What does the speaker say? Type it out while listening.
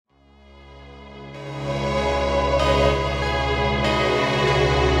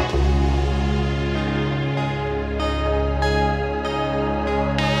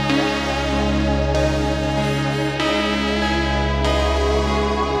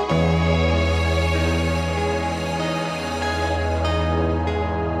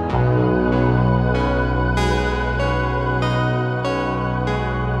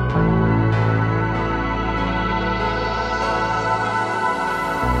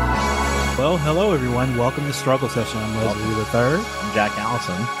Well, hello everyone. Welcome to Struggle Session. I'm Leslie the Third. I'm Jack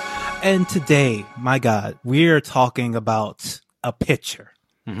Allison. And today, my God, we are talking about a picture,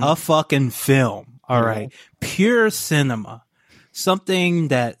 a fucking film. All right. Pure cinema. Something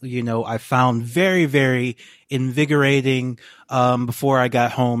that, I found very, very invigorating, before I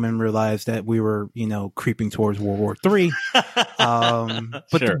got home and realized that we were, creeping towards World War III.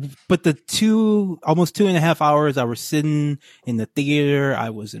 But the almost 2.5 hours I was sitting in the theater,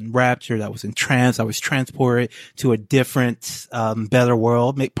 I was enraptured, I was entranced, I was transported to a different, better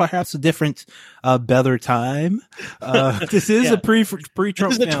world, perhaps a different, better time. This is a pre-Trump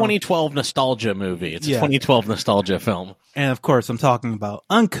This is the film. 2012 nostalgia movie. It's a 2012 nostalgia film. And of course, I'm talking about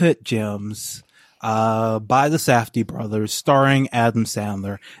Uncut Gems, by the Safdie brothers, starring Adam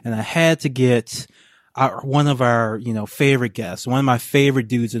Sandler. And I had to get one of our, favorite guests, one of my favorite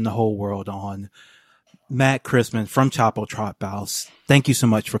dudes in the whole world on, Matt Christman from Chapo Trap House. Thank you so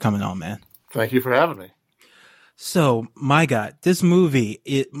much for coming on, man. Thank you for having me. So, my God, this movie,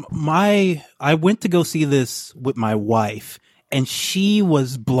 I went to go see this with my wife. And she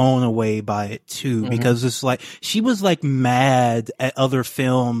was blown away by it too, because it's like, she was like mad at other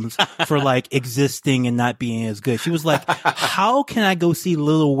films for like existing and not being as good. She was like, how can I go see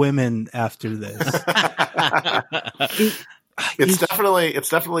Little Women after this? It's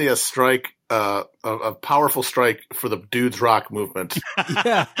definitely a strike, a powerful strike for the dudes rock movement.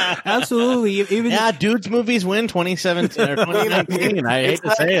 Yeah, absolutely. Dudes movies win 2017 or 2019. I hate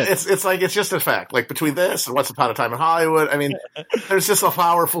to say it. It's just a fact. Like between this and Once Upon a Time in Hollywood, I mean, there's just a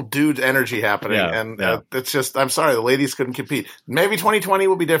powerful dude energy happening, it's just. I'm sorry, the ladies couldn't compete. Maybe 2020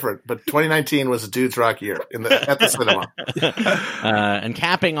 will be different, but 2019 was a dudes rock year at the cinema. And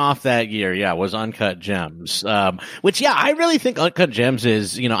capping off that year, was Uncut Gems, which I really think Uncut Gems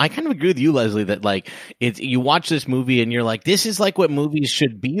is. I kind of agree with you, Leslie, that like you watch this movie and you're like, this is like what movies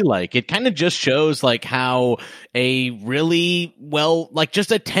should be like. It kind of just shows like how a really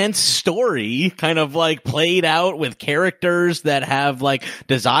just a tense story kind of like played out with characters that have like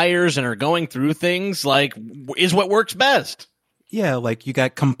desires and are going through things like is what works best. Yeah, like you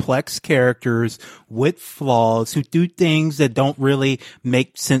got complex characters with flaws who do things that don't really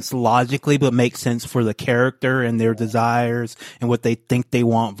make sense logically, but make sense for the character and their desires and what they think they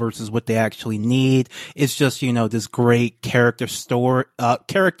want versus what they actually need. It's just, this great character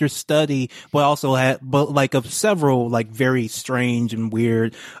study, but also of several like very strange and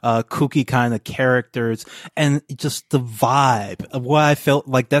weird, kooky kind of characters, and just the vibe of what I felt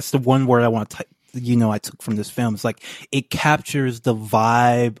like. That's the one word I want to I took from this film. It's like it captures the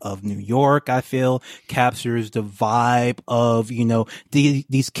vibe of New York. I feel captures the vibe of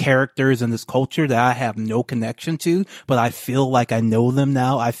these characters and this culture that I have no connection to, but I feel like I know them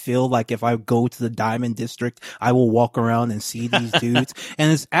now. I feel like if I go to the Diamond District, I will walk around and see these dudes.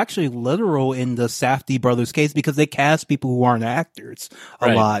 And it's actually literal in the Safdie brothers case, because they cast people who aren't actors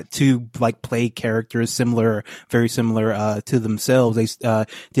a lot to like play characters very similar to themselves. They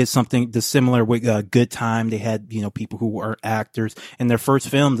did something similar with Good Time. They had people who were actors. In their first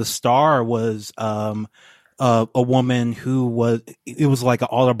film, the star was a woman who was like an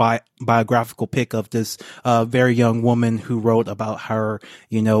autobiographical pick of this very young woman who wrote about her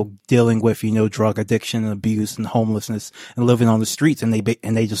dealing with drug addiction and abuse and homelessness and living on the streets, and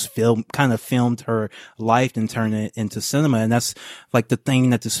they just filmed her life and turned it into cinema. And that's like the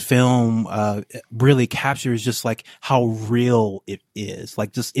thing that this film really captures, just like how real it is.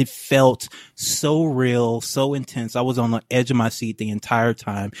 Like just it felt so real, so intense. I was on the edge of my seat the entire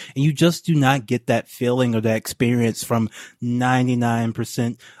time, and you just do not get that feeling or that experience from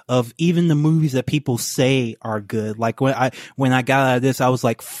 99% of even the movies that people say are good. Like when I got out of this, I was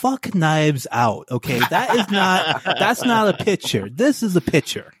like, fuck Knives Out. Okay. That's not a picture. This is a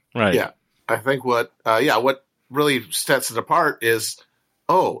picture. Right. Yeah. I think what really sets it apart is,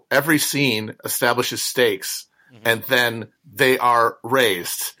 every scene establishes stakes and then they are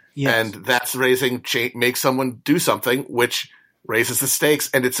raised. Yes. And that's makes someone do something, which raises the stakes.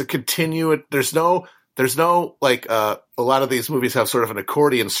 And it's a continuous, there's no like, a lot of these movies have sort of an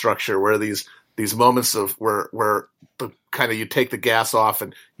accordion structure where these moments of where the kind of, you take the gas off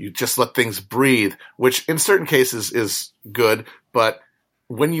and you just let things breathe, which in certain cases is good. But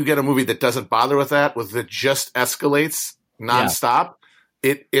when you get a movie that doesn't bother with that just escalates nonstop,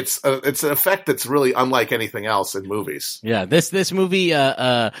 it's an effect that's really unlike anything else in movies. Yeah, this movie,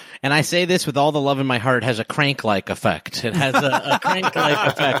 and I say this with all the love in my heart, has a Crank-like effect. It has a Crank-like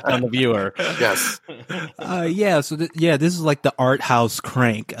effect on the viewer. Yes. This is like the art house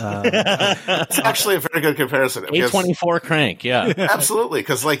Crank. It's actually a very good comparison. A24 Crank, yeah. Absolutely,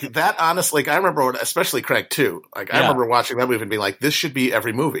 because like that, honestly, I remember, especially Crank 2, I remember watching that movie and being like, this should be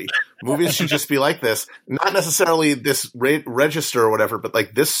every movie. Movies should just be like this. Not necessarily this register or whatever, but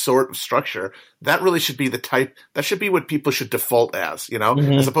like this sort of structure. That really should be the type, that should be what people should default as,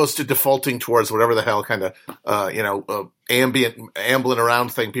 as opposed to defaulting towards whatever the hell kind of, ambling around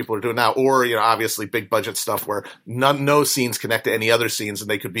thing people are doing now. Or, obviously big budget stuff where no scenes connect to any other scenes and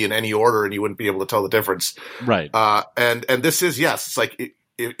they could be in any order and you wouldn't be able to tell the difference. Right. And this is, yes, it's like,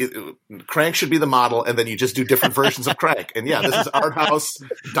 Crank should be the model, and then you just do different versions of Crank. And this is art house,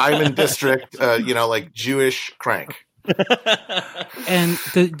 Diamond District, like Jewish Crank. And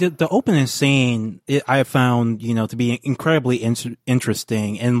the opening scene, I found, to be incredibly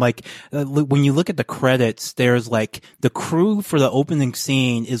interesting. And like, when you look at the credits, there's like the crew for the opening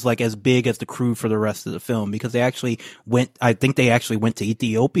scene is like as big as the crew for the rest of the film, because I think they actually went to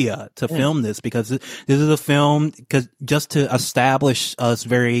Ethiopia to film this, because this is a film just to establish us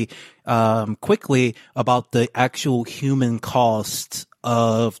very, quickly about the actual human cost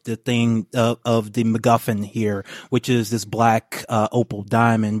of the thing, of the MacGuffin here, which is this black, opal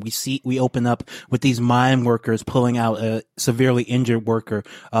diamond. We open up with these mine workers pulling out a severely injured worker,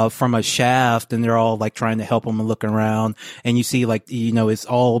 from a shaft, and they're all like trying to help him and looking around. And you see like, it's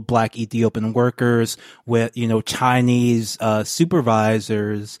all black Ethiopian workers with, Chinese,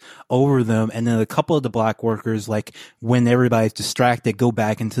 supervisors over them. And then a couple of the black workers, like when everybody's distracted, go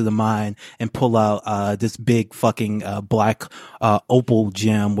back into the mine and pull out, this big fucking, black, opal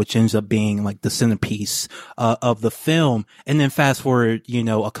gem, which ends up being like the centerpiece of the film. And then fast forward,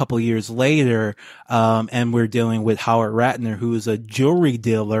 a couple years later, and we're dealing with Howard Ratner, who is a jewelry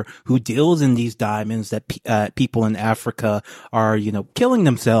dealer who deals in these diamonds that people in Africa are, killing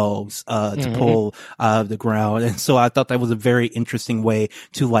themselves to pull out of the ground. And so I thought that was a very interesting way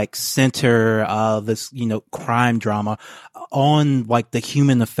to like center this, crime drama on like the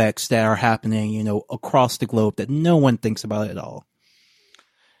human effects that are happening, across the globe that no one thinks about at all.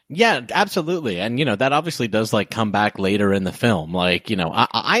 Yeah, absolutely. And, that obviously does like come back later in the film. Like,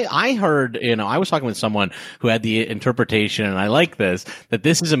 I heard, I was talking with someone who had the interpretation, and I like this, that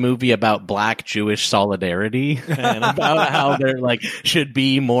this is a movie about black Jewish solidarity and about how there like should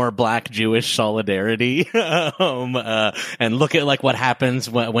be more black Jewish solidarity. And look at like what happens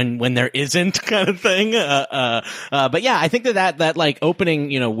when there isn't, kind of thing. But yeah, I think that like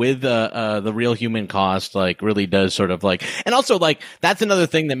opening, with, the real human cost, like really does sort of like, and also like, that's another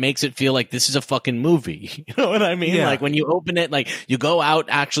thing that makes it feel like this is a fucking movie. You know what I mean? Yeah. Like when you open it, like you go out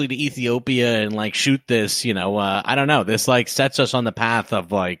actually to Ethiopia and like shoot this, I don't know. This like sets us on the path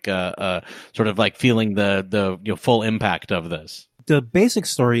of like, sort of like feeling the full impact of this. The basic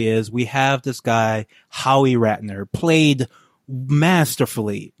story is we have this guy, Howie Ratner, played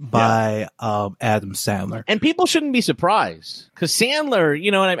masterfully by Adam Sandler, and people shouldn't be surprised because Sandler,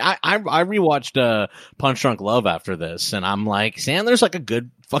 I rewatched Punch Drunk Love after this, and I'm like, Sandler's like a good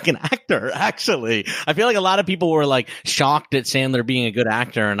fucking actor. Actually, I feel like a lot of people were like shocked at Sandler being a good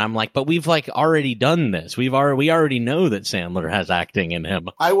actor, and I'm like, but we've like already done this. We already know that Sandler has acting in him.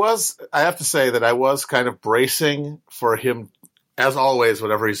 I have to say that I was kind of bracing for him, as always,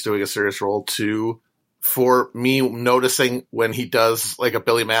 whenever he's doing a serious role, for me noticing when he does like a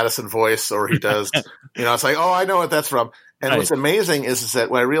Billy Madison voice, or he does, it's like, oh, I know what that's from. And what's amazing is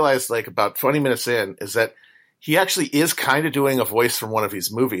that when I realized like about 20 minutes in is that he actually is kind of doing a voice from one of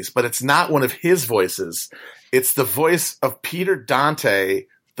his movies, but it's not one of his voices. It's the voice of Peter Dante,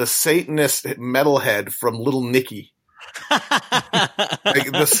 the Satanist metalhead from Little Nicky.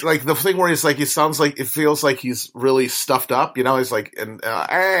 like the thing where he's like, it feels like he's really stuffed up, he's like, and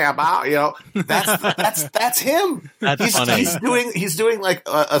hey, about, that's him. That's funny. He's doing like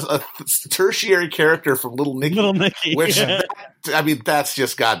a tertiary character from Little Nicky, which that's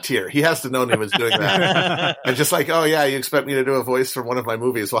just God tier. He has to know he was doing that. And just like, oh yeah, you expect me to do a voice from one of my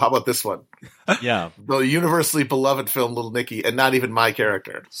movies? Well, how about this one? Yeah, the universally beloved film Little Nicky, and not even my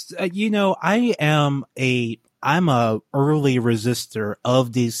character. I'm a early resistor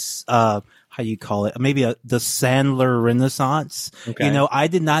of this, how you call it? Maybe the Sandler Renaissance. Okay. I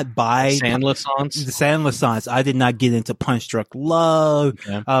did not buy the Sandler. I did not get into Punch Drunk Love,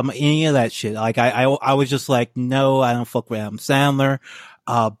 any of that shit. Like I was just like, no, I don't fuck with Adam Sandler.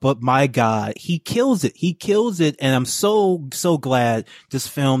 But my God, he kills it. He kills it. And I'm so glad this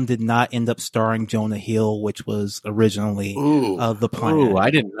film did not end up starring Jonah Hill, which was originally the plan. Ooh,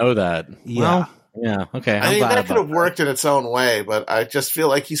 I didn't know that. Yeah. Well, yeah. Okay. I think that could have worked in its own way, but I just feel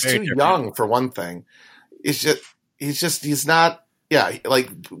like he's too young for one thing. He's not. Yeah, like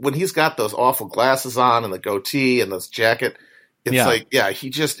when he's got those awful glasses on and the goatee and this jacket, it's he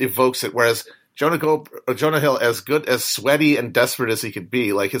just evokes it. Whereas Jonah Hill, as good, as sweaty and desperate as he could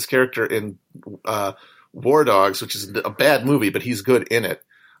be, like his character in War Dogs, which is a bad movie, but he's good in it.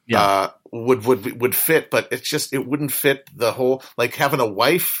 Would fit, but it wouldn't fit the whole, like having a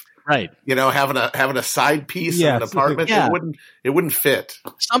wife. Right, having a side piece in an apartment, it wouldn't fit.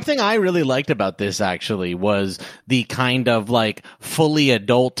 Something I really liked about this actually was the kind of like fully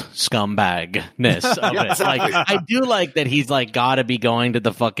adult scumbagness of it. Like I do like that he's like got to be going to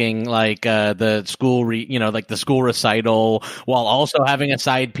the fucking like the school like the school recital while also having a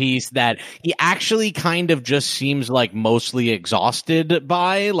side piece that he actually kind of just seems like mostly exhausted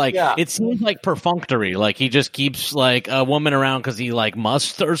by. Like it seems like perfunctory. Like he just keeps like a woman around because he like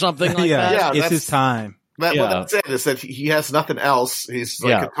must or something. Like that. Yeah, it's his time. What that's it, is that he has nothing else. He's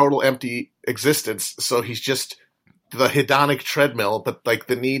like a total empty existence. So he's just the hedonic treadmill, but like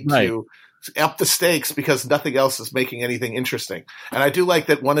the need to up the stakes because nothing else is making anything interesting. And I do like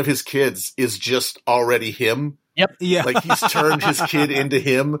that one of his kids is just already him. Yep. Yeah. Like he's turned his kid into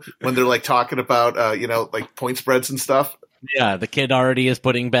him when they're like talking about like point spreads and stuff. Yeah, the kid already is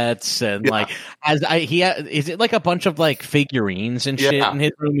putting bets and like is it like a bunch of like figurines and shit in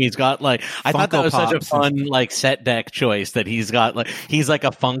his room? He's got like I thought that was such a fun like set deck choice that he's got like he's like a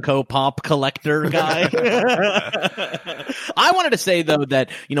Funko Pop collector guy. I wanted to say though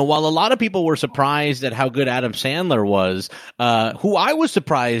that while a lot of people were surprised at how good Adam Sandler was, who I was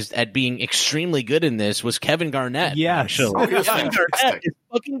surprised at being extremely good in this was Kevin Garnett. Yeah, actually, Kevin Garnett is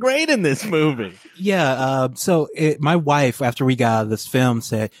fucking great in this movie. Yeah, so my wife, after we got out of this film,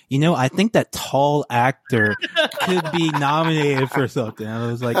 said, I think that tall actor could be nominated for something. I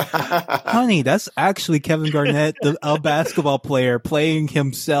was like, honey, that's actually Kevin Garnett, a basketball player playing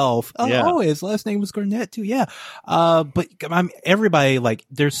himself. Oh, his last name was Garnett too. Yeah. But everybody, like,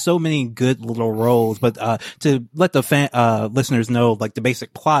 there's so many good little roles, but to let the listeners know, like, the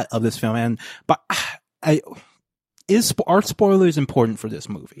basic plot of this film, are spoilers important for this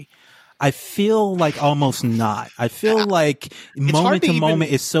movie? I feel like almost not. I feel like moment to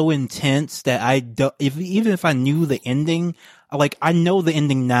moment is so intense that I don't, even if I knew the ending, like I know the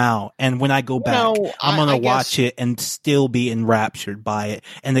ending now. And when I go back, I'm going to watch it and still be enraptured by it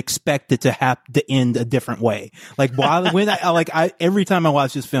and expect it to have to end a different way. Like every time I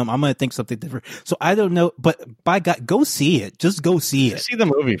watch this film, I'm going to think something different. So I don't know, but by God, go see it. Just go see it. See the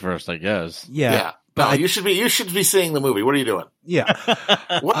movie first, I guess. Yeah. No, you should be seeing the movie. What are you doing? Yeah.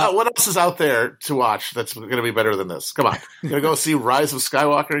 What else is out there to watch that's going to be better than this? Come on. You're going to go see Rise of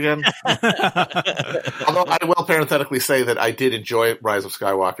Skywalker again? Although I will parenthetically say that I did enjoy Rise of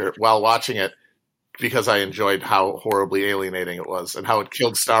Skywalker while watching it because I enjoyed how horribly alienating it was and how it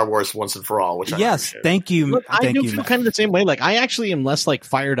killed Star Wars once and for all, which thank you. Look, I do feel kind of the same way. Like I actually am less like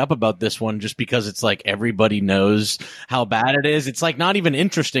fired up about this one just because it's like everybody knows how bad it is. It's like not even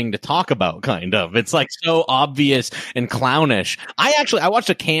interesting to talk about, kind of. It's like so obvious and clownish. I watched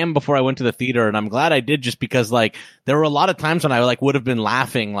a cam before I went to the theater and I'm glad I did just because like there were a lot of times when I like would have been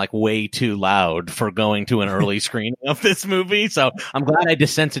laughing like way too loud for going to an early screening of this movie. So I'm glad I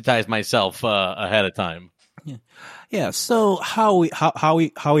desensitized myself ahead of time. Yeah. So Howie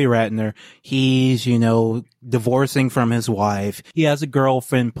Ratner, he's, divorcing from his wife. He has a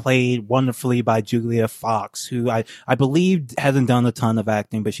girlfriend played wonderfully by Julia Fox, who I believe hasn't done a ton of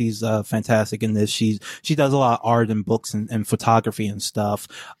acting, but she's fantastic in this. She does a lot of art and books and photography and stuff.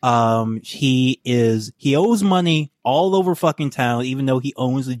 He owes money all over fucking town, even though he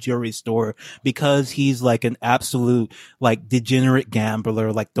owns a jewelry store, because he's like an absolute like degenerate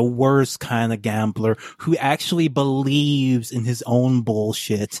gambler, like the worst kind of gambler who actually believes in his own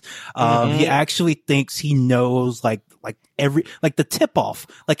bullshit. He actually thinks he knows like the tip off.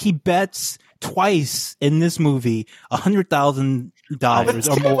 Like he bets twice in this movie $100,000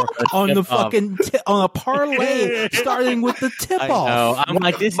 or more on the fucking on a parlay starting with the tip off. I'm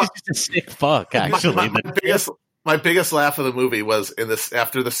like, this is just a sick fuck. Actually, my biggest laugh of the movie was in the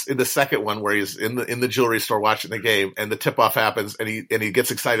second one where he's in the jewelry store watching the game and the tip off happens and he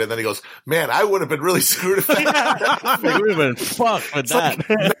gets excited and then he goes, "Man, I would have been really screwed if that." We would have been fucked with that.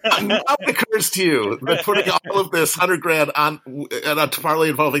 Now it occurs to you that putting all of this $100,000 on a parlay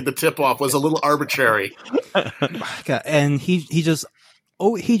involving the tip off was a little arbitrary. And he just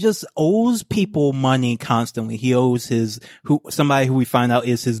he just owes people money constantly. He owes somebody who we find out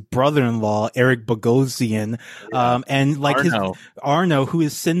is his brother-in-law, Eric Bogosian, and like Arno, who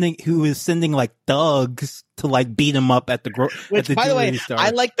is sending like thugs to like beat him up at the by the way, store. I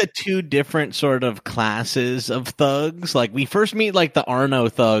like the two different sort of classes of thugs. Like we first meet like the Arno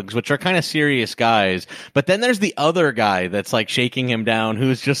thugs, which are kind of serious guys, but then there's the other guy that's like shaking him down,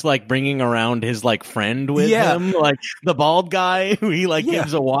 who's just like bringing around his like friend with him, like the bald guy who he like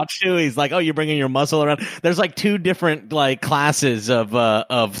gives a watch to. He's like, oh, you're bringing your muscle around. There's like two different like classes of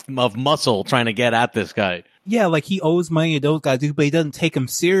muscle trying to get at this guy. Yeah, like he owes money to those guys, but he doesn't take them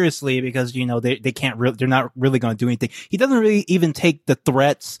seriously because, you know, they can't they're not really going to do anything. He doesn't really even take the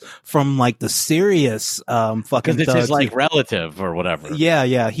threats from like the serious, fucking because it's thugs. his like relative or whatever.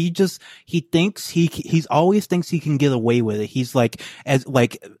 Yeah. He thinks he's always thinks he can get away with it. He's like,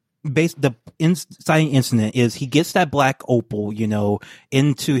 the inciting incident is he gets that black opal, you know,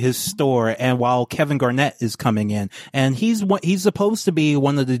 into his store, and while Kevin Garnett is coming in, and he's supposed to be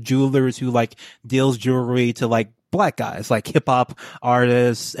one of the jewelers who like deals jewelry to like black guys, like hip hop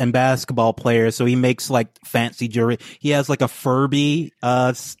artists and basketball players. So he makes like fancy jewelry. He has like a Furby,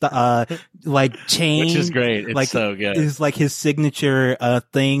 like chain, which is great. It's like, so good. It's like his signature,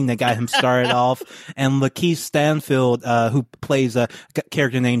 thing that got him started off. And Lakeith Stanfield, who plays a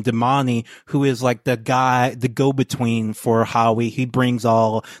character named Damani, who is like the go-between for Howie. He brings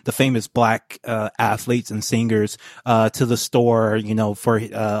all the famous black, athletes and singers, to the store, you know, for,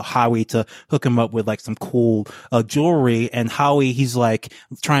 Howie to hook him up with like some cool, jewelry. And Howie, he's like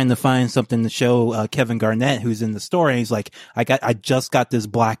trying to find something to show Kevin Garnett, who's in the store, and he's like, I just got this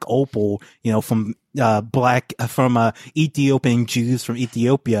black opal, you know, from Ethiopian Jews from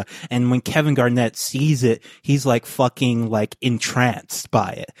Ethiopia. And when Kevin Garnett sees it, he's like fucking like entranced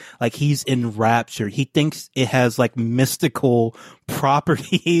by it. Like he's enraptured. He thinks it has like mystical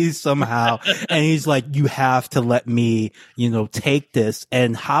properties somehow. And he's like, you have to let me, you know, take this.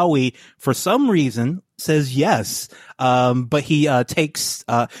 And Howie, for some reason, says yes. But he, takes,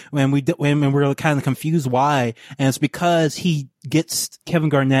 when we're kind of confused why, and it's because he gets Kevin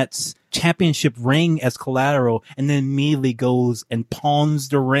Garnett's championship ring as collateral and then immediately goes and pawns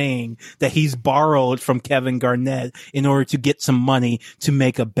the ring that he's borrowed from Kevin Garnett in order to get some money to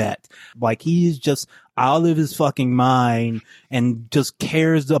make a bet. Like he's just out of his fucking mind and just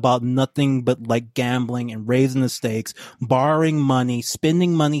cares about nothing but like gambling and raising the stakes, borrowing money,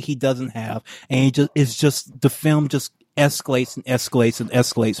 spending money he doesn't have. And the film just escalates and escalates and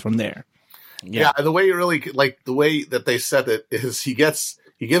escalates from there. Yeah. The way the way that they said it is he gives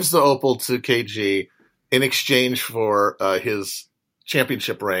the opal to KG in exchange for his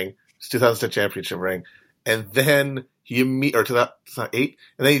championship ring, his 2010 championship ring, and then he immediately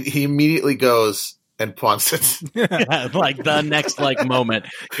goes and pawns it. Yeah, like the next like moment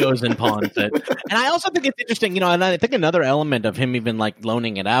goes and pawns it. And I also think it's interesting, you know, and I think another element of him even like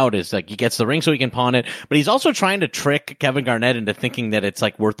loaning it out is like he gets the ring so he can pawn it, but he's also trying to trick Kevin Garnett into thinking that it's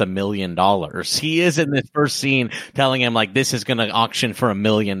like worth $1 million. He is in this first scene telling him like this is going to auction for $1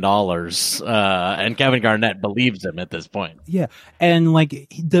 million, and Kevin Garnett believes him at this point. Yeah, and like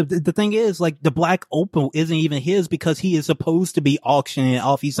the thing is, like the black opal isn't even his because he is supposed to be auctioning it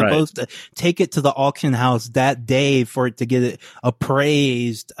off. He's supposed to take it to the auction house that day for it to get it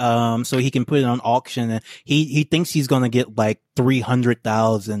appraised, so he can put it on auction. And he thinks he's gonna get like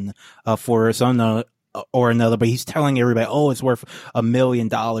 300,000 for something or another, but he's telling everybody, oh, it's worth $1 million.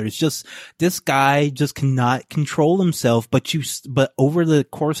 Just this guy just cannot control himself. But over the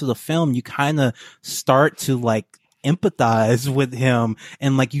course of the film, you kind of start to like empathize with him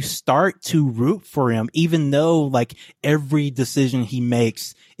and like you start to root for him, even though like every decision he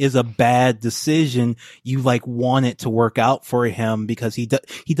makes is a bad decision. You like want it to work out for him because he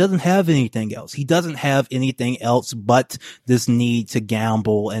doesn't have anything else. He doesn't have anything else but this need to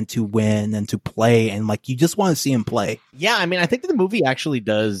gamble and to win and to play, and like you just want to see him play. Yeah, I mean, I think the movie actually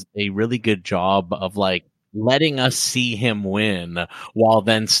does a really good job of like letting us see him win while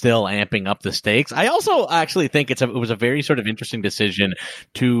then still amping up the stakes. I also actually think it was a very sort of interesting decision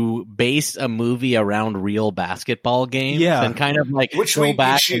to base a movie around real basketball games and kind of like go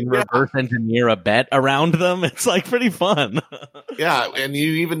back and reverse engineer a bet around them. It's like pretty fun. Yeah, and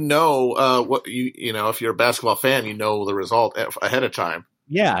you even know what you know if you're a basketball fan, you know the result ahead of time.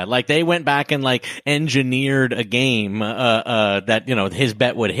 Yeah, like they went back and like engineered a game that, you know, his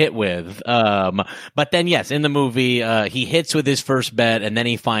bet would hit with. But then, yes, in the movie, he hits with his first bet, and then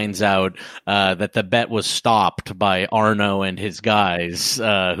he finds out that the bet was stopped by Arno and his guys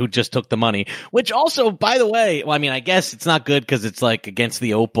who just took the money. Which also, by the way, well, I mean, I guess it's not good because it's like against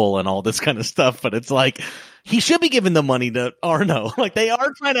the opal and all this kind of stuff, but it's like, he should be giving the money to Arno. Like, they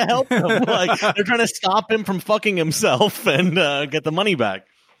are trying to help him. Like, they're trying to stop him from fucking himself and get the money back.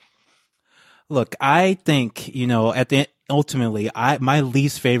 Look, I think, at the end, ultimately, my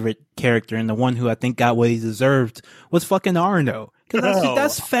least favorite character and the one who I think got what he deserved was fucking Arno. Because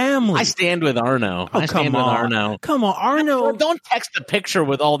that's family. I stand with Arno. Oh, come on. Come on, Arno. Don't text a picture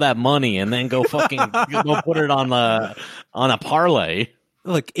with all that money and then go fucking go put it on a parlay.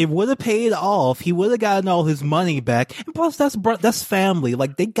 Look, it would have paid off. He would have gotten all his money back. And plus, that's family.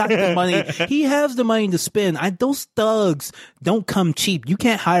 Like, they got the money. He has the money to spend. Those thugs don't come cheap. You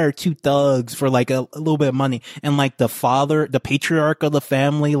can't hire 2 thugs for like a little bit of money. And like the patriarch of the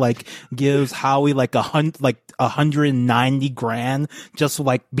family, like gives Howie like 190 grand just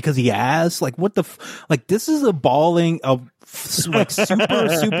like because he asked. Like, what the like, this is a balling of like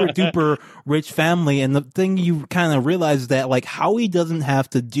super duper rich family. And the thing you kind of realize is that like Howie doesn't have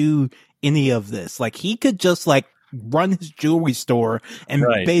to do any of this. Like, he could just like run his jewelry store and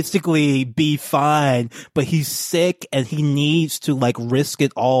basically be fine, but he's sick and he needs to like risk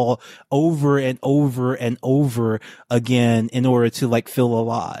it all over and over and over again in order to like feel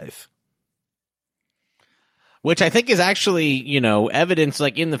alive. Which I think is actually, evidence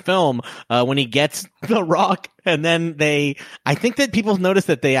like in the film when he gets the rock, and then I think that people notice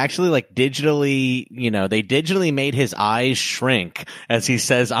that they actually like digitally, they digitally made his eyes shrink as he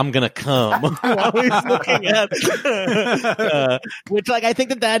says, "I'm gonna come," while he's looking at, which like I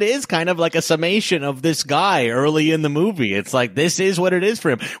think that is kind of like a summation of this guy early in the movie. It's like, this is what it is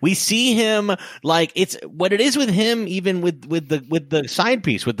for him. We see him like, it's what it is with him, even with the side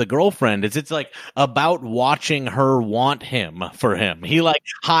piece with the girlfriend. It's like about watching her want him for him. He like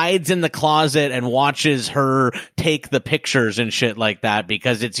hides in the closet and watches her take the pictures and shit like that,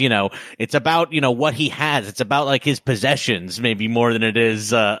 because it's it's about what he has. It's about like his possessions maybe more than it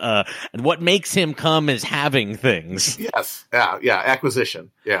is what makes him come is having things. Yes. Yeah, acquisition.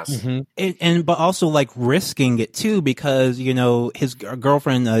 Yes. Mm-hmm. But also like risking it too, because his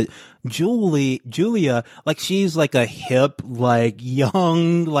girlfriend Julia, like, she's like a hip, like,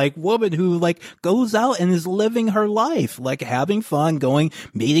 young, like, woman who like goes out and is living her life, like having fun,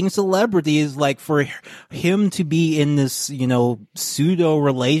 meeting celebrities. Like, for him to be in this pseudo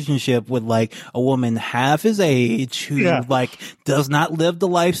relationship with like a woman half his age who like does not live the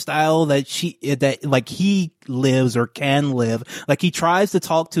lifestyle that he lives or can live. Like, he tries to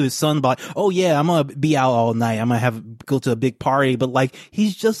talk to his son about, oh yeah, I'm gonna be out all night, I'm gonna go to a big party, but like,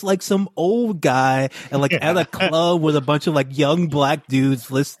 he's just like some old guy and like at a club with a bunch of like young black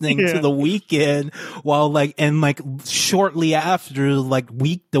dudes listening to The Weeknd, while like, and like shortly after, like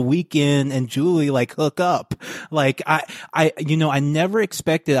The Weeknd and Julie like hook up. Like, I never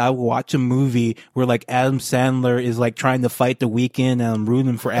expected I would watch a movie where like Adam Sandler is like trying to fight The Weeknd and I'm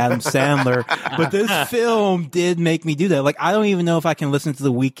rooting for Adam Sandler, but this film did make me do that. Like, I don't even know if I can listen to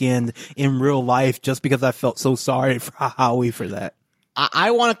The Weeknd in real life, just because I felt so sorry for Howie for that. I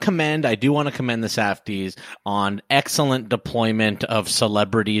do want to commend the Safdies on excellent deployment of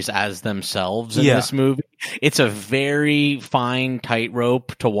celebrities as themselves in this movie. It's a very fine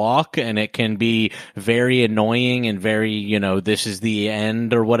tightrope to walk, and it can be very annoying and very, this is the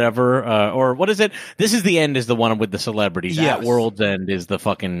end or whatever. Or what is it? This is the end is the one with the celebrities. Yes. At World's End is the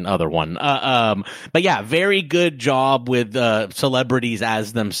fucking other one. But yeah, very good job with celebrities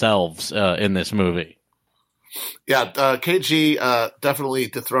as themselves in this movie. Yeah, KG definitely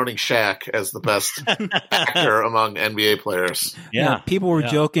dethroning Shaq as the best actor among NBA players. Yeah, people were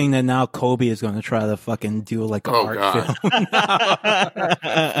joking that now Kobe is going to try to fucking do like an art film.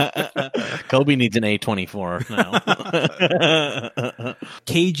 Kobe needs an A24 now.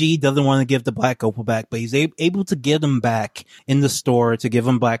 KG doesn't want to give the Black Opal back, but he's able to get them back in the store, to give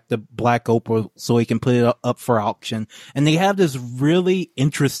him back the Black Opal so he can put it up for auction. And they have this really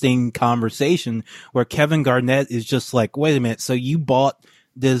interesting conversation where Kevin Garnett is just like, wait a minute, so you bought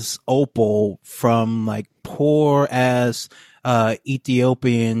this opal from like poor ass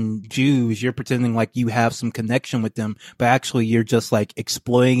Ethiopian Jews. You're pretending like you have some connection with them, but actually you're just like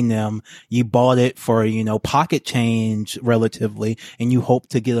exploiting them. You bought it for, pocket change relatively, and you hope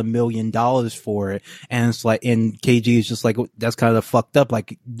to get $1 million for it. And it's like, and KG is just like, that's kind of fucked up.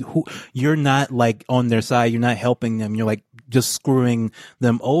 Like, you're not like on their side. You're not helping them. You're like just screwing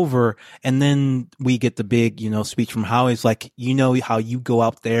them over. And then we get the big, speech from Howie's like, how you go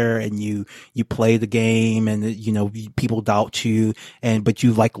out there and you play the game and, people doubt you but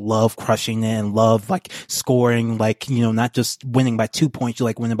you like love crushing it and love like scoring, like, not just winning by 2 points, you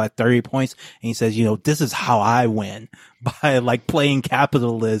like winning by 30 points. And he says, this is how I win, by like playing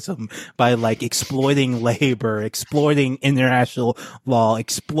capitalism, by like exploiting labor, exploiting international law,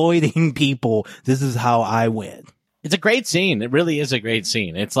 exploiting people. This is how I win. It's a great scene. It really is a great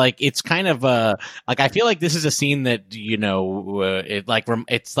scene. It's like, it's kind of like, I feel like this is a scene that,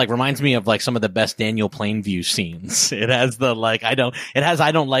 it's like reminds me of like some of the best Daniel Plainview scenes. It has the like, I don't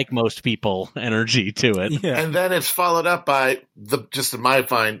like most people energy to it. Yeah. And then it's followed up by the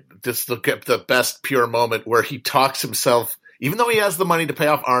best pure moment where he talks himself, even though he has the money to pay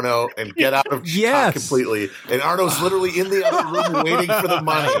off Arno and get out of Yes. completely, and Arno's literally in the other room waiting for the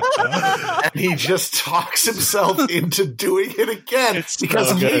money, and he just talks himself into doing it again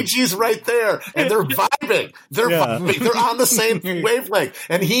because KG's right there, and they're vibing. They're on the same wavelength,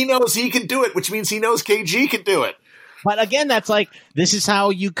 and he knows he can do it, which means he knows KG can do it. But again, that's like, this is how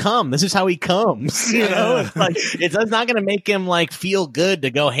you come. This is how he comes. It's like, it's not going to make him like feel good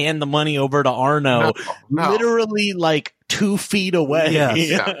to go hand the money over to Arno, No. Literally like 2 feet away.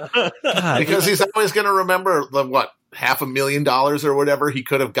 Yes. Because he's always going to remember $500,000 or whatever he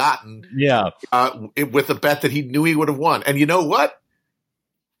could have gotten. Yeah. With a bet that he knew he would have won. And you know what?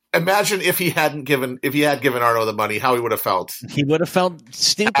 Imagine if he had given Arno the money, how he would have felt. He would have felt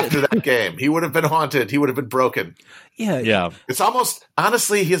stupid after that game. He would have been haunted. He would have been broken. Yeah. It's almost,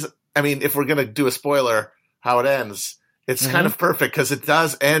 honestly, if we're going to do a spoiler, how it ends, it's kind of perfect because it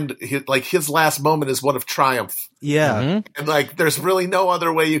does end, his last moment is one of triumph. Yeah. Mm-hmm. And like, there's really no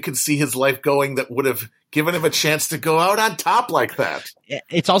other way you can see his life going that would have given him a chance to go out on top like that.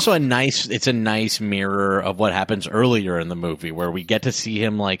 It's also a nice mirror of what happens earlier in the movie where we get to see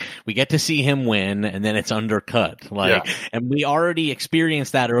him win and then it's undercut. And we already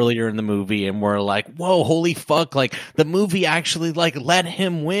experienced that earlier in the movie and we're like, whoa, holy fuck. Like the movie actually like let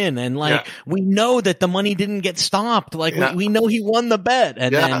him win. And we know that the money didn't get stopped. Like we know he won the bet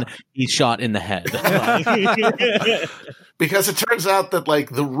and then he's shot in the head. Because it turns out that like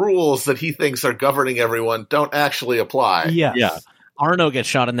the rules that he thinks are governing everyone don't actually apply. Yeah. Arno gets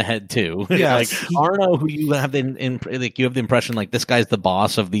shot in the head too. Yes. Arno, who you have you have the impression like this guy's the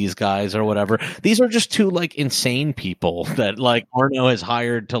boss of these guys or whatever. These are just two like insane people that like Arno has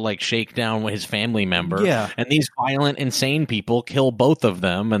hired to like shake down his family member. Yeah. And these violent, insane people kill both of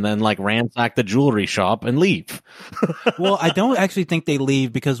them and then like ransack the jewelry shop and leave. Well, I don't actually think they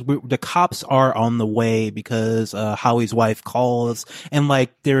leave because the cops are on the way because Howie's wife calls and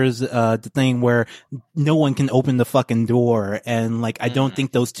like there's the thing where no one can open the fucking door and like I don't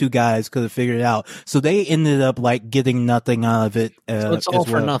think those two guys could have figured it out. So they ended up like getting nothing out of it. So it's all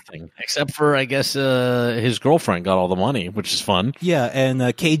for nothing, except for I guess his girlfriend got all the money, which is fun. Yeah, and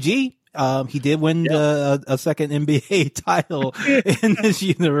KG. He did win a second NBA title in this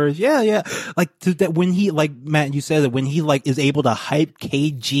universe. Yeah. Like that when he, like Matt, you said that when he like is able to hype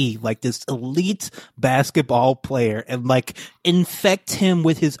KG, like this elite basketball player and like infect him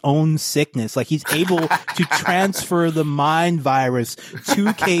with his own sickness. Like he's able to transfer the mind virus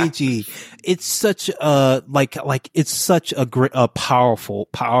to KG. It's such a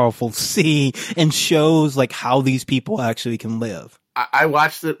powerful scene and shows like how these people actually can live. I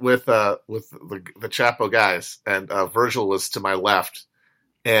watched it with the Chapo guys, and Virgil was to my left.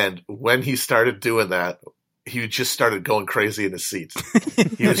 And when he started doing that, he just started going crazy in his seat.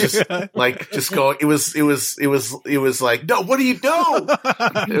 He was just going. It was like, no, what do you do?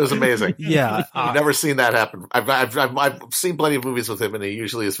 It was amazing. Yeah, I've never seen that happen. I've seen plenty of movies with him, and he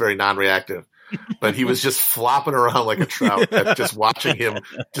usually is very non-reactive. But he was just flopping around like a trout, at just watching him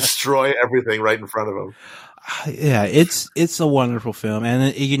destroy everything right in front of him. Yeah, it's a wonderful film,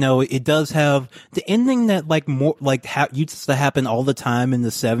 and it does have the ending that like more like used to happen all the time in the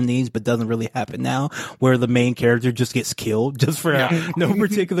 70s, but doesn't really happen now, where the main character just gets killed just for no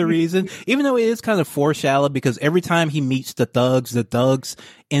particular reason. Even though it is kind of foreshadowed, because every time he meets the thugs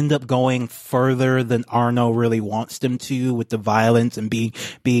end up going further than Arno really wants them to with the violence and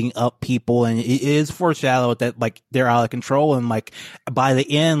being up people, and it is foreshadowed that like they're out of control, and like by the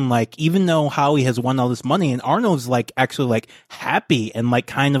end, like even though Howie has won all this money and Arno's like actually like happy and like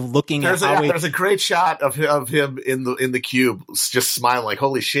kind of looking there's at Howie. There's a great shot of him in the cube just smiling like,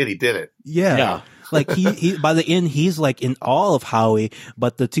 holy shit, he did it. Yeah. Like he by the end, he's like in awe of Howie,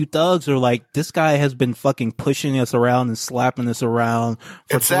 but the two thugs are like, this guy has been fucking pushing us around and slapping us around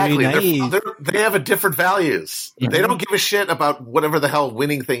for exactly. 3 days. They have a different values. Mm-hmm. They don't give a shit about whatever the hell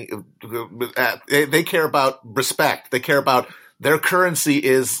winning thing. They care about respect. They care about their currency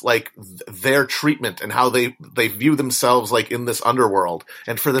is like their treatment and how they view themselves like in this underworld.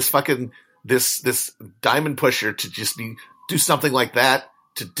 And for this fucking this diamond pusher to just do something like that,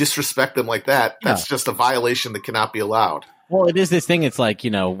 to disrespect them like that, that's just a violation that cannot be allowed. Well, it is this thing. It's like,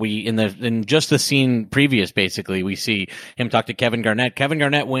 we in just the scene previous, basically, we see him talk to Kevin Garnett. Kevin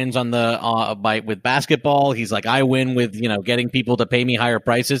Garnett wins on the with basketball. He's like, I win with getting people to pay me higher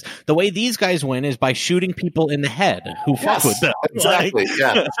prices. The way these guys win is by shooting people in the head who fuck with them. Exactly.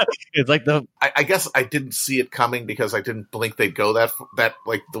 Yeah. It's like I guess I didn't see it coming because I didn't blink they'd go that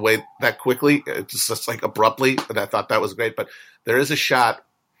like the way that quickly, just like abruptly, and I thought that was great. But there is a shot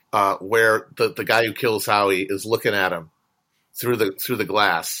where the guy who kills Howie is looking at him through the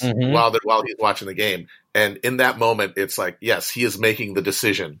glass mm-hmm. while he's watching the game, and in that moment, it's like, yes, he is making the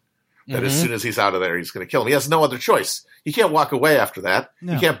decision that mm-hmm. as soon as he's out of there, he's going to kill him. He has no other choice. He can't walk away after that.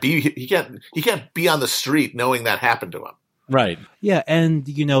 No. He can't be on the street knowing that happened to him. Right. Yeah, and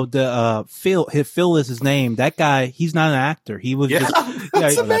the Phil is his name. That guy, he's not an actor. He was just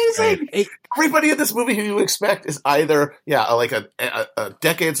that's amazing. Everybody in this movie who you expect is either like a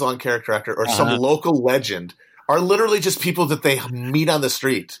decades long character actor or some local legend, are literally just people that they meet on the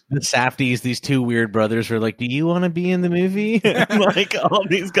street. The Safdies, these two weird brothers, were like, "Do you want to be in the movie?" Like all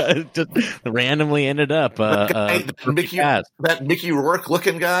these guys just randomly ended up. That Mickey Rourke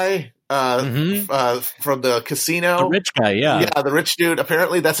looking guy. From the casino. The rich guy, yeah. Yeah, the rich dude.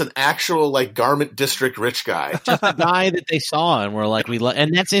 Apparently that's an actual like garment district rich guy. Just a guy that they saw and were like,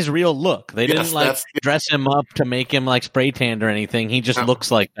 and that's his real look. They didn't dress him up to make him like spray tanned or anything. He just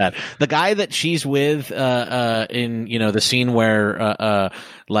looks like that. The guy that she's with in the scene where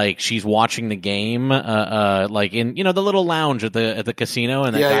like she's watching the game like in the little lounge at the casino,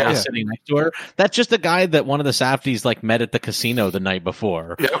 and that guy is sitting next to her. That's just a guy that one of the Safdies like met at the casino the night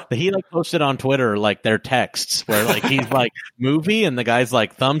before. Yep. He like posted on Twitter like their texts where like he's like movie and the guy's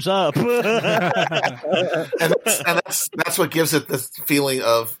like thumbs up. and that's what gives it this feeling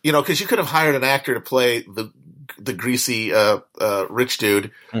of because you could have hired an actor to play the greasy rich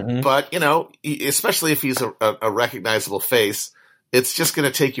dude, but especially if he's a recognizable face, it's just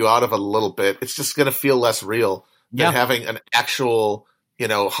going to take you out of it a little bit. It's just going to feel less real than having an actual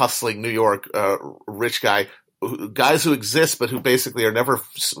hustling New York rich guy. Guys who exist, but who basically are never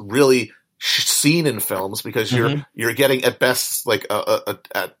really seen in films because you're getting at best like a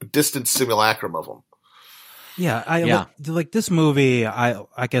distant simulacrum of them. Yeah, like this movie.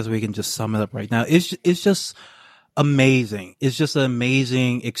 I guess we can just sum it up right now. It's just amazing. It's just an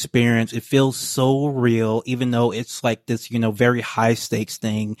amazing experience. It feels so real, even though it's like this very high stakes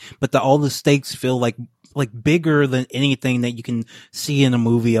thing. But all the stakes feel like bigger than anything that you can see in a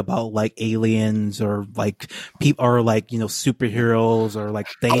movie about like aliens or like people or like superheroes or like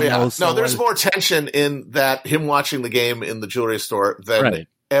Thanos. No, there's more tension in that him watching the game in the jewelry store than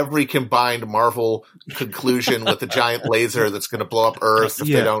every combined Marvel conclusion with the giant laser that's going to blow up Earth if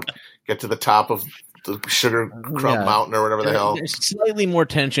they don't get to the top of the Sugar Crumb Mountain or whatever the hell. There's slightly more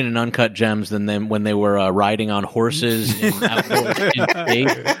tension in Uncut Gems than them when they were riding on horses in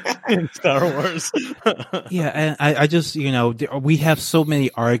Star Wars. Yeah, and I just we have so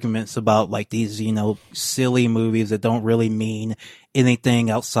many arguments about like these silly movies that don't really mean anything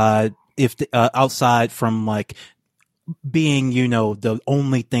outside from like being, the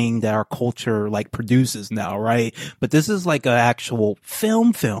only thing that our culture like produces now, right? But this is like an actual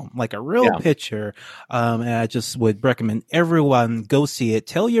film, like a real picture. And I just would recommend everyone go see it.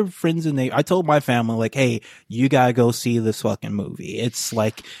 Tell your friends I told my family like, hey, you gotta go see this fucking movie. It's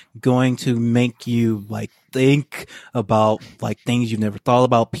like going to make you like think about like things you've never thought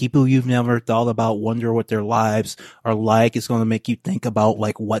about, people you've never thought about, wonder what their lives are like. It's going to make you think about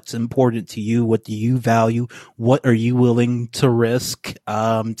like what's important to you, what do you value, what are you willing to risk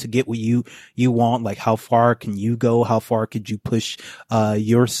to get what you want, like how far can you go, how far could you push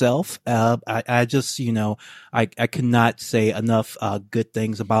yourself. I just I could not say enough good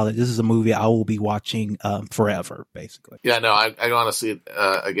things about it. This is a movie I will be watching forever, basically. Yeah, no, I want to see it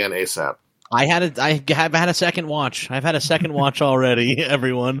again ASAP. I have had a second watch. I've had a second watch already,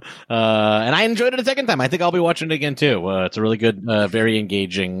 everyone. And I enjoyed it a second time. I think I'll be watching it again too. It's a really good, very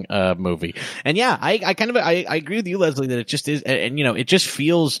engaging, movie. And yeah, I agree with you, Leslie, that it just is, and it just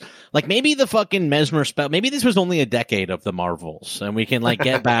feels like maybe the fucking Mesmer spell, maybe this was only a decade of the Marvels, and we can like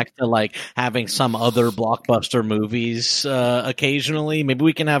get back to like having some other blockbuster movies, occasionally. Maybe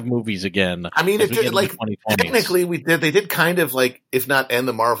we can have movies again. I mean, it did, like, technically they did kind of like, if not end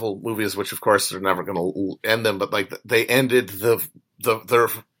the Marvel movies, which of course they're never going to end them, but like they ended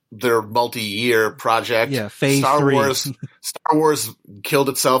their multi-year project. Yeah, phase Star 3. Star Wars killed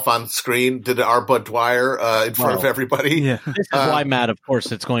itself on screen. Did our Bud Dwyer in front of everybody. Yeah. This is why, Matt, of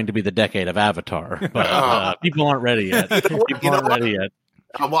course, it's going to be the decade of Avatar, but people aren't ready yet. People aren't ready yet.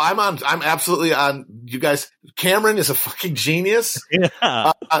 Well, I'm absolutely on you guys. Cameron is a fucking genius.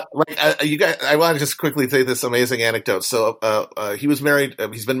 Yeah. You guys, I want to just quickly say this amazing anecdote. So, he was married,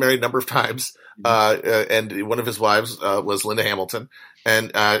 he's been married a number of times. And one of his wives, was Linda Hamilton.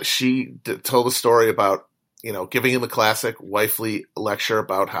 And, she told a story about, giving him a classic wifely lecture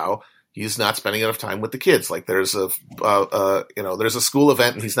about how he's not spending enough time with the kids. Like there's there's a school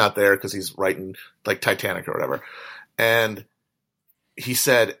event and he's not there because he's writing like Titanic or whatever. And he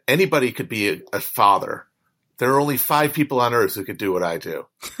said, anybody could be a father. There are only 5 people on earth who could do what I do.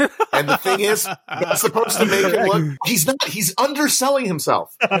 And the thing is, that's supposed to make him look, he's underselling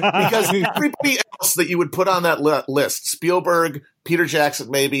himself because everybody else that you would put on that list, Spielberg, Peter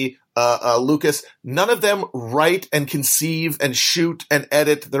Jackson, maybe, Lucas, none of them write and conceive and shoot and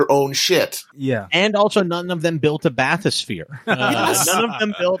edit their own shit. Yeah. And also none of them built a bathysphere. Yes. None of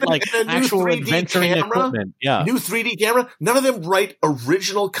them built like actual adventuring equipment. Yeah. New 3D camera. None of them write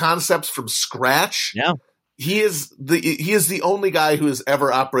original concepts from scratch. Yeah. He is the only guy who has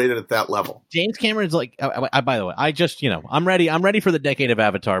ever operated at that level. James Cameron's like, by the way, I just, I'm ready for the decade of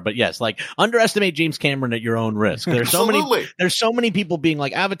Avatar, but yes, like underestimate James Cameron at your own risk. There's so many people being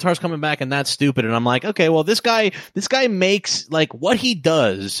like, Avatar's coming back and that's stupid. And I'm like, okay, well, this guy makes like what he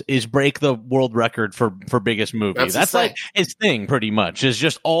does is break the world record for biggest movie. That's like his thing pretty much, is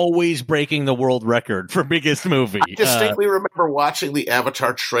just always breaking the world record for biggest movie. I distinctly remember watching the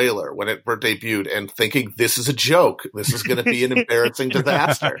Avatar trailer when it debuted and thinking, this is a joke. This is going to be an embarrassing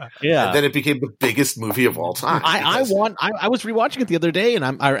disaster. Yeah. And then it became the biggest movie of all time. I was rewatching it the other day and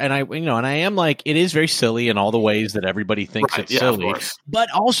I am like, it is very silly in all the ways that everybody thinks it's silly, but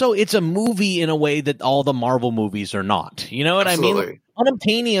also it's a movie in a way that all the Marvel movies are not. You know what Absolutely. I mean?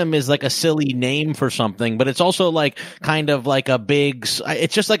 Unobtainium is like a silly name for something, but it's also like kind of like a big,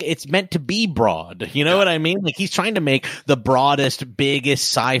 it's just like it's meant to be broad. You know what I mean? Like he's trying to make the broadest, biggest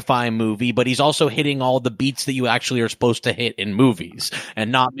sci-fi movie, but he's also hitting all the beats that you actually are supposed to hit in movies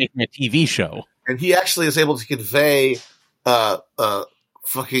and not making a TV show. And he actually is able to convey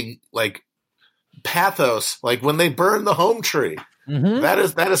fucking like pathos, like when they burn the home tree. Mm-hmm. That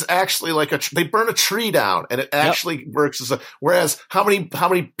is actually like they burn a tree down and it actually works as whereas how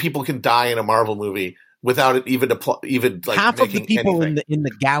many people can die in a Marvel movie without it even like half of the people anything. in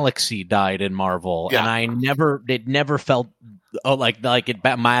the galaxy died in Marvel and it never felt like it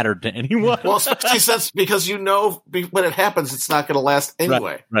mattered to anyone. Well, especially since because when it happens it's not going to last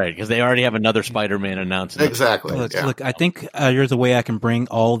anyway. Right, because they already have another Spider-Man announcement. Exactly. Look, I think there's a way I can bring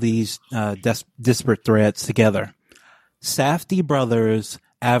all these disparate threads together. Safdie Brothers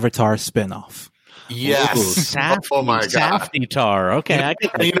Avatar spinoff. Yes. Oh my God. Safdie-tar. Okay. I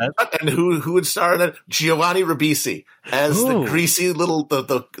can you know what? And who would star in that? Giovanni Ribisi as the greasy little,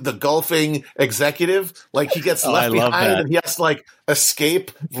 the golfing executive. Like he gets left behind and he has to like escape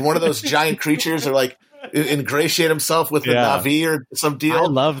from one of those giant creatures or like ingratiate himself with the Na'vi or some deal. I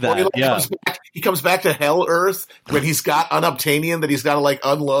love that. He comes back to Hell Earth when he's got unobtainium that he's got to like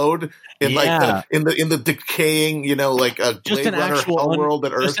unload. In like in the decaying, like a just Blade Runner hell world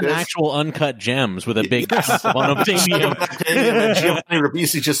that Earth is. Just an actual Uncut Gems with a big unobtainium. And Giovanni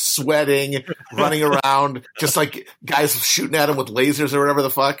Ribisi just sweating, running around, just like guys shooting at him with lasers or whatever the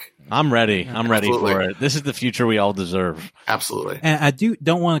fuck. I'm ready. I'm ready for it. This is the future we all deserve. Absolutely. And I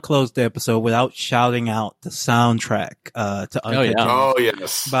don't want to close the episode without shouting out the soundtrack to Uncut Gems. Oh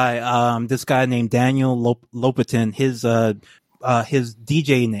yes. By this guy named Daniel Lopatin. His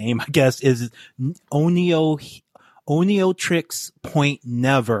DJ name, I guess, is Oneotrix Point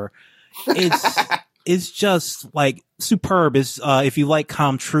Never. It's just like superb. It's if you like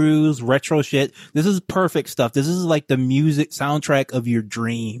Comtrue's retro shit, this is perfect stuff. This is like the music soundtrack of your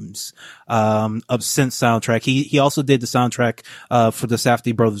dreams. Of synth soundtrack. He also did the soundtrack for the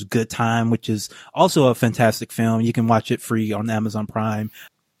Safdie Brothers Good Time, which is also a fantastic film. You can watch it free on Amazon Prime.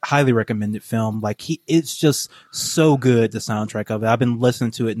 highly recommended film. Like it's just so good. The soundtrack of it. I've been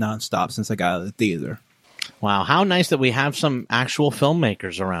listening to it nonstop since I got out of the theater. Wow, how nice that we have some actual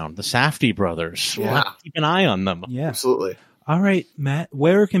filmmakers around, the Safdie brothers. Yeah. We'll have to keep an eye on them. Yeah, Absolutely. All right, Matt,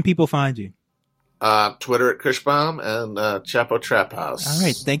 where can people find you? Twitter at Kushbaum and Chapo Trap House. All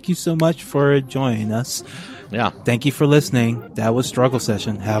right, thank you so much for joining us. Yeah. Thank you for listening. That was Struggle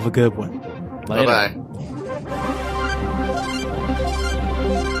Session. Have a good one. Later. Bye-bye.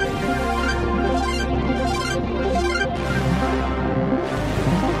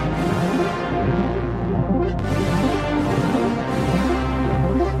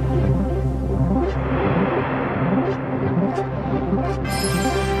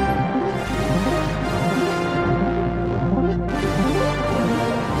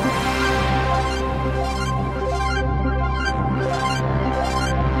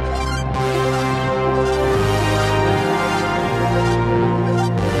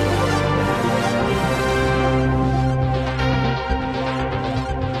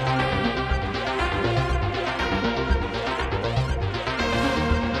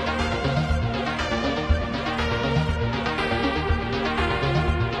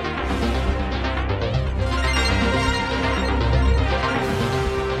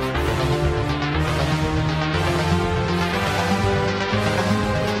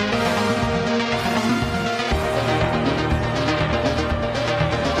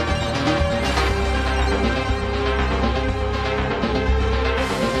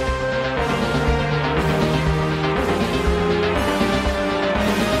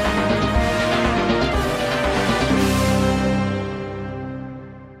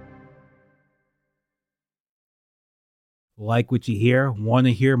 Like what you hear? Want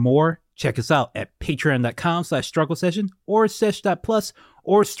to hear more? Check us out at patreon.com/struggle session or sesh.plus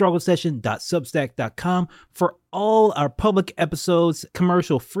or strugglesession.substack.com for all our public episodes,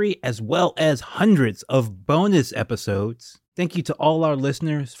 commercial free, as well as hundreds of bonus episodes. Thank you to all our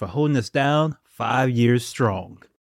listeners for holding us down 5 years strong.